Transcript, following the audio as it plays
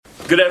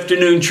Good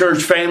afternoon,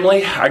 church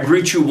family. I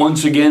greet you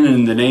once again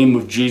in the name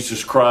of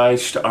Jesus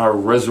Christ, our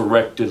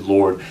resurrected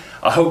Lord.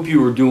 I hope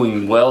you are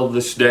doing well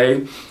this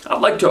day. I'd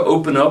like to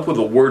open up with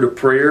a word of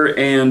prayer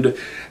and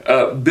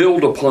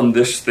build upon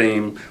this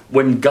theme,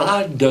 when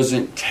God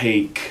doesn't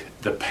take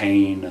the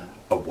pain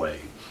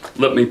away.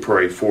 Let me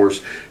pray for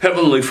us.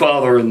 Heavenly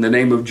Father, in the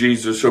name of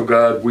Jesus, oh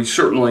God, we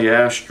certainly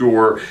ask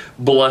your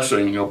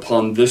blessing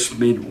upon this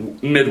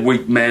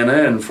midweek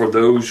manna and for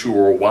those who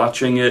are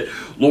watching it.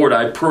 Lord,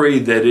 I pray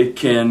that it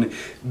can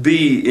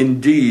be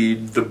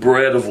indeed the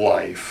bread of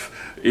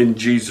life in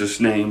Jesus'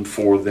 name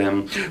for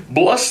them.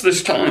 Bless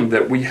this time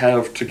that we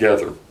have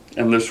together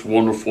and this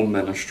wonderful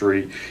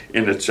ministry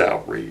in its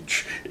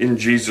outreach. In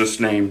Jesus'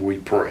 name we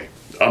pray.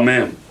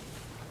 Amen.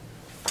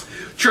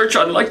 Church,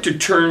 I'd like to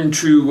turn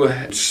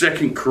to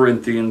 2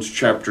 Corinthians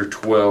chapter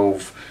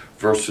 12,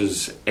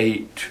 verses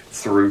 8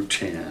 through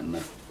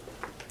 10.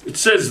 It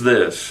says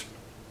this,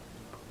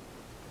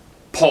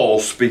 Paul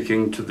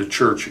speaking to the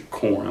church at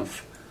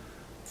Corinth,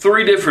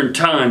 3 different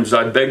times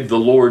I begged the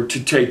Lord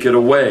to take it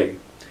away.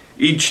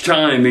 Each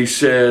time he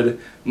said,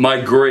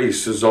 my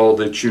grace is all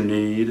that you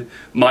need.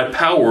 My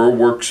power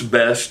works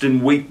best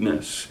in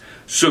weakness.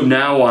 So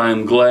now I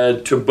am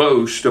glad to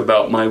boast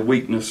about my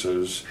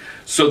weaknesses,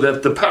 so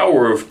that the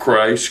power of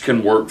Christ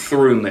can work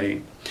through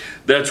me.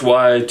 That's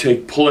why I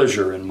take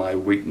pleasure in my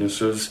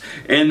weaknesses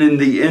and in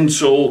the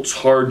insults,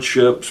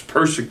 hardships,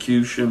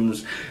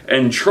 persecutions,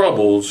 and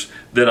troubles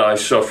that I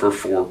suffer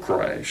for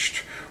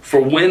Christ.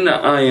 For when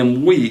I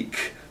am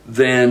weak,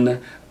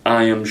 then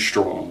I am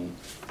strong.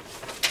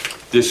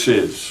 This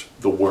is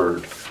the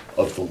word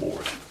of the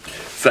Lord.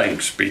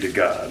 Thanks be to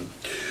God.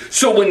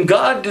 So when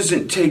God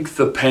doesn't take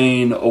the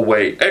pain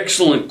away,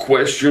 excellent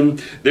question.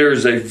 There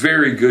is a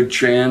very good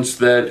chance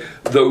that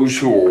those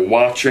who are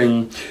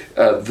watching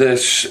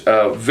this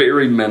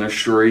very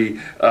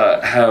ministry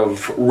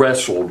have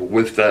wrestled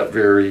with that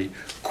very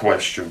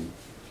question.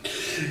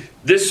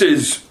 This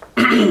is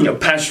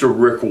Pastor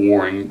Rick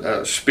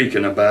Warren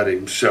speaking about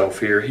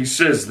himself here. He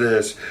says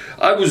this,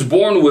 I was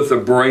born with a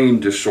brain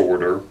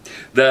disorder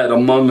that,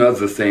 among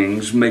other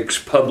things, makes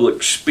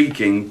public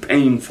speaking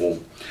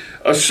painful.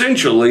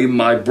 Essentially,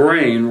 my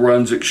brain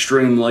runs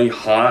extremely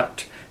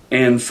hot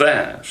and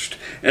fast,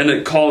 and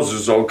it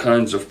causes all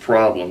kinds of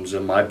problems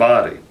in my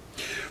body.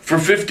 For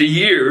 50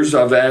 years,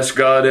 I've asked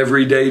God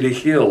every day to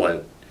heal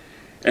it,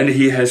 and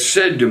He has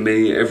said to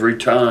me every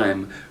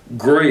time,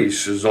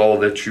 grace is all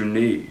that you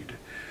need.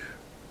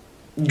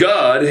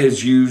 God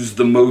has used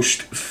the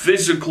most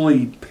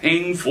physically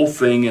painful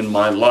thing in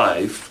my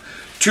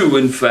life to,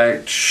 in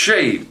fact,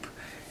 shape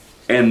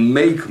and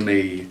make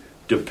me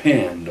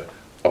depend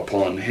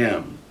upon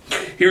Him.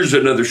 Here's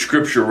another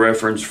scripture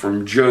reference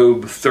from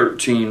Job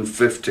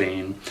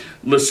 13:15.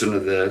 Listen to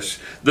this.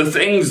 The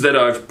things that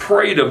I've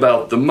prayed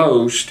about the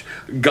most,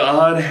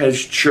 God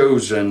has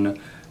chosen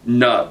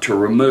not to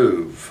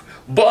remove.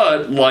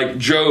 But like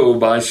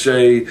Job, I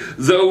say,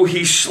 though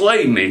He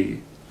slay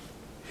me,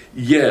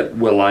 yet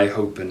will I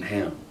hope in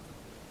Him.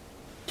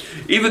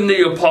 Even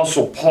the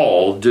Apostle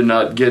Paul did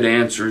not get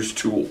answers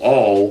to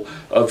all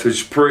of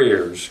his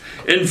prayers.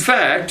 In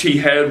fact, he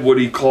had what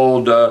he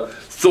called a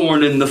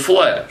thorn in the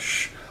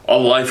flesh, a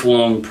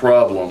lifelong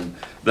problem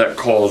that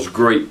caused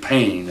great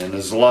pain in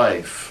his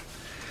life.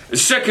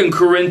 2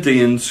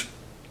 Corinthians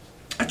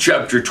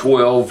chapter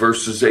 12,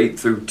 verses 8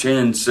 through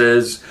 10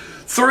 says,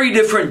 3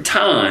 different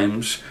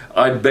times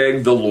I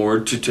begged the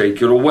Lord to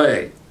take it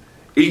away.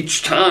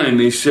 Each time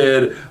He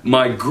said,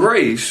 my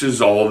grace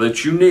is all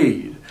that you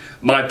need.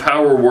 My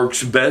power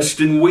works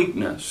best in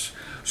weakness.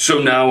 So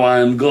now I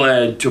am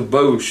glad to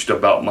boast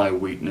about my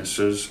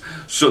weaknesses,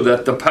 so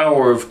that the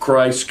power of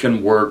Christ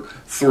can work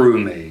through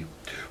me.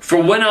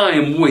 For when I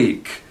am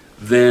weak,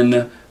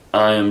 then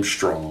I am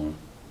strong.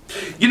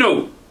 You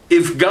know,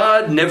 if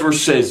God never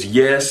says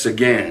yes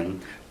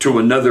again to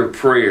another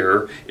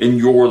prayer in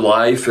your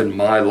life and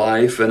my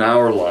life and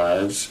our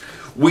lives,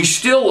 we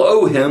still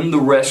owe Him the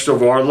rest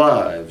of our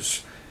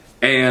lives.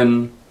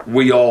 And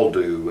we all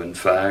do, in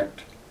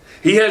fact.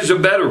 He has a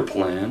better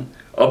plan,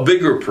 a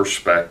bigger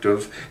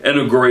perspective, and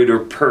a greater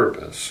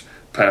purpose,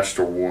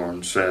 Pastor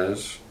Warren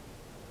says.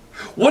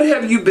 What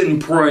have you been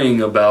praying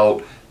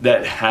about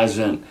that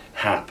hasn't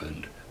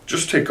happened?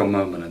 Just take a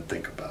moment and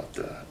think about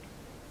that.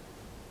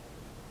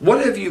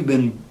 What have you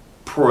been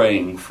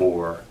praying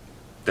for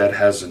that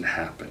hasn't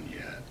happened yet?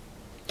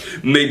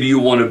 Maybe you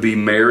want to be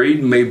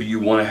married, maybe you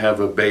want to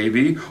have a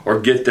baby, or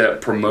get that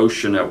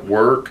promotion at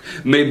work.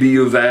 Maybe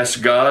you've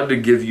asked God to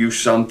give you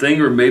something,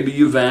 or maybe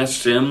you've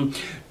asked Him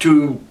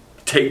to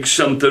take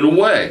something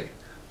away,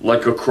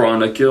 like a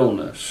chronic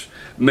illness.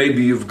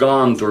 Maybe you've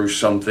gone through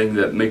something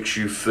that makes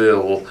you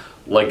feel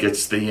like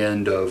it's the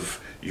end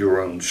of your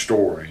own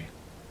story.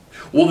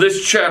 Well,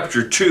 this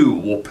chapter 2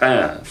 will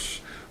pass,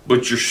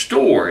 but your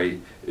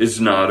story is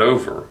not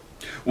over.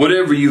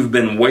 Whatever you've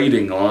been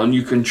waiting on,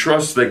 you can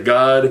trust that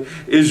God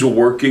is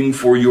working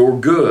for your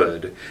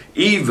good,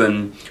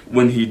 even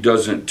when He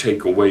doesn't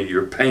take away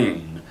your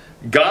pain.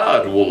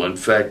 God will, in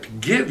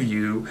fact, give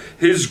you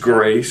His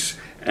grace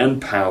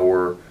and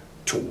power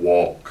to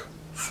walk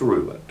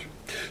through it.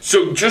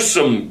 So just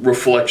some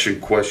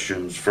reflection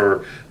questions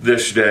for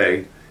this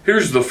day.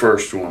 Here's the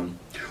first one.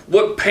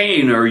 What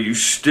pain are you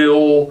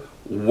still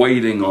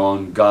waiting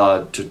on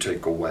God to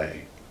take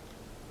away?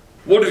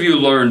 What have you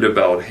learned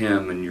about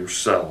Him and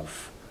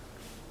yourself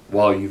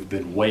while you've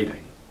been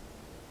waiting?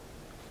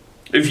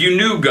 If you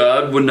knew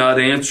God would not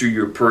answer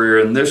your prayer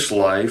in this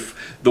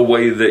life the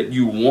way that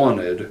you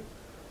wanted,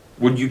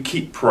 would you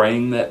keep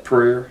praying that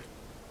prayer?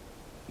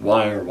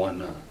 Why or why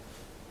not?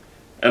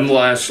 And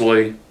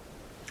lastly,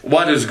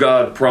 why does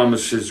God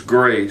promise His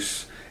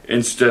grace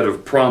instead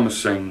of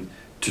promising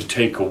to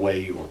take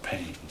away your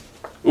pain?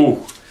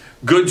 Ooh,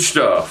 good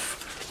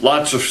stuff.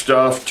 Lots of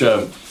stuff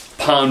to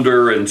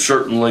ponder and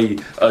certainly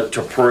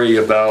to pray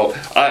about.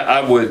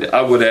 I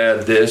would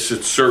add this.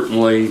 It's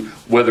certainly,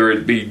 whether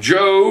it be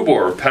Job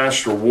or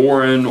Pastor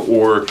Warren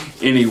or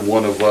any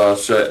one of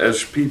us,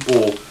 as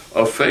people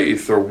of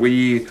faith, are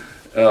we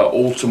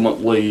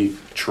ultimately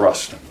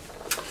trusting?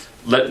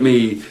 Let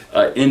me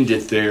end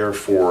it there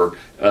for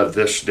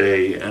this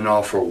day and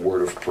offer a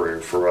word of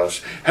prayer for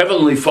us.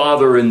 Heavenly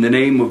Father, in the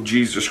name of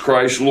Jesus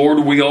Christ,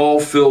 Lord, we all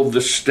feel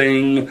the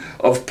sting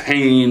of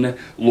pain,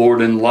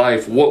 Lord, in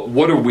life.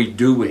 What are we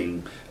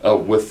doing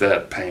with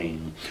that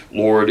pain?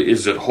 Lord,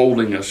 is it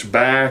holding us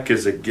back?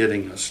 Is it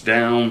getting us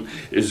down?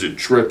 Is it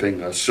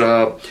tripping us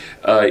up?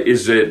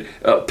 Is it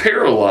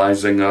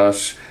paralyzing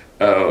us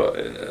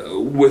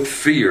with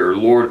fear?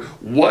 Lord,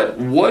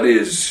 what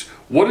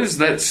is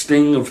that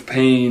sting of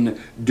pain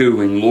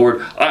doing?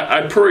 Lord,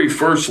 I pray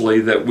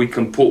firstly that we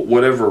can put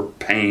whatever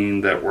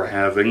pain that we're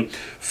having,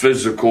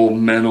 physical,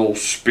 mental,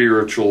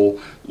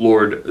 spiritual,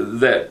 Lord,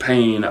 that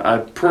pain, I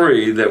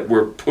pray that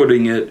we're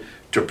putting it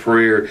to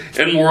prayer.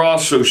 And we're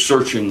also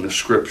searching the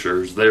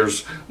scriptures.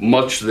 There's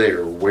much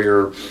there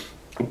where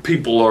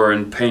people are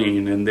in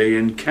pain and they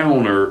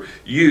encounter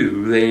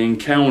you, they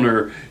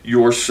encounter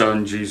your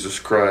Son Jesus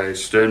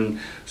Christ, and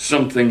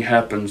something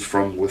happens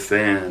from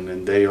within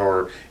and they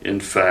are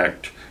in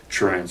fact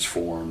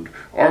transformed.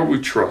 Are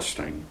we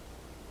trusting?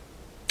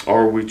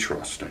 Are we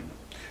trusting?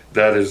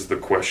 That is the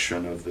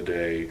question of the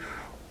day.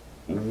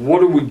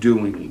 What are we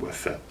doing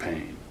with that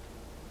pain?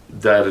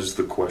 That is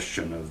the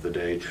question of the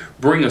day.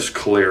 Bring us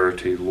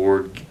clarity,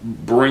 Lord.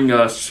 Bring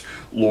us,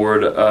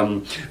 Lord,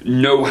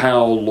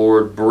 know-how,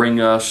 Lord. Bring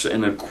us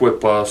and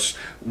equip us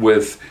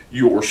with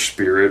your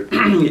Spirit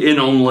in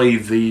only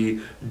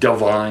the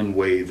divine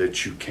way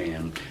that you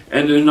can.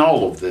 And in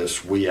all of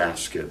this, we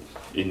ask it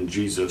in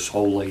Jesus'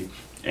 holy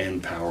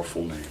and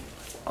powerful name.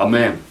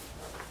 Amen.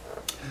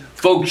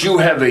 Folks, you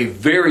have a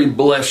very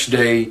blessed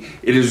day.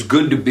 It is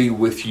good to be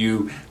with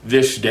you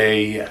this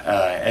day,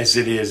 as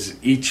it is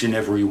each and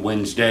every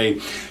Wednesday.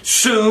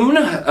 Soon,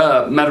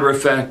 matter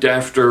of fact,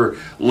 after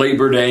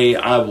Labor Day,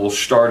 I will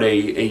start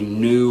a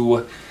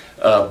new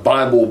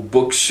Bible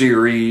book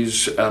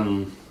series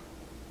that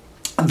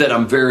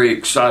I'm very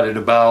excited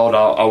about.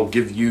 I'll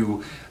give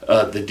you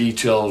the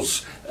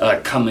details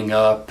coming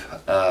up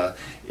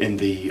in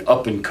the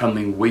up and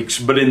coming weeks.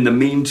 But in the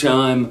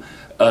meantime,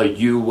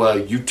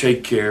 you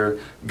take care.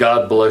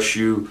 God bless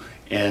you,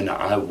 and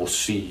I will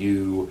see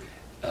you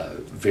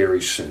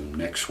very soon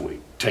next week.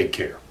 Take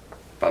care.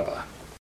 Bye-bye.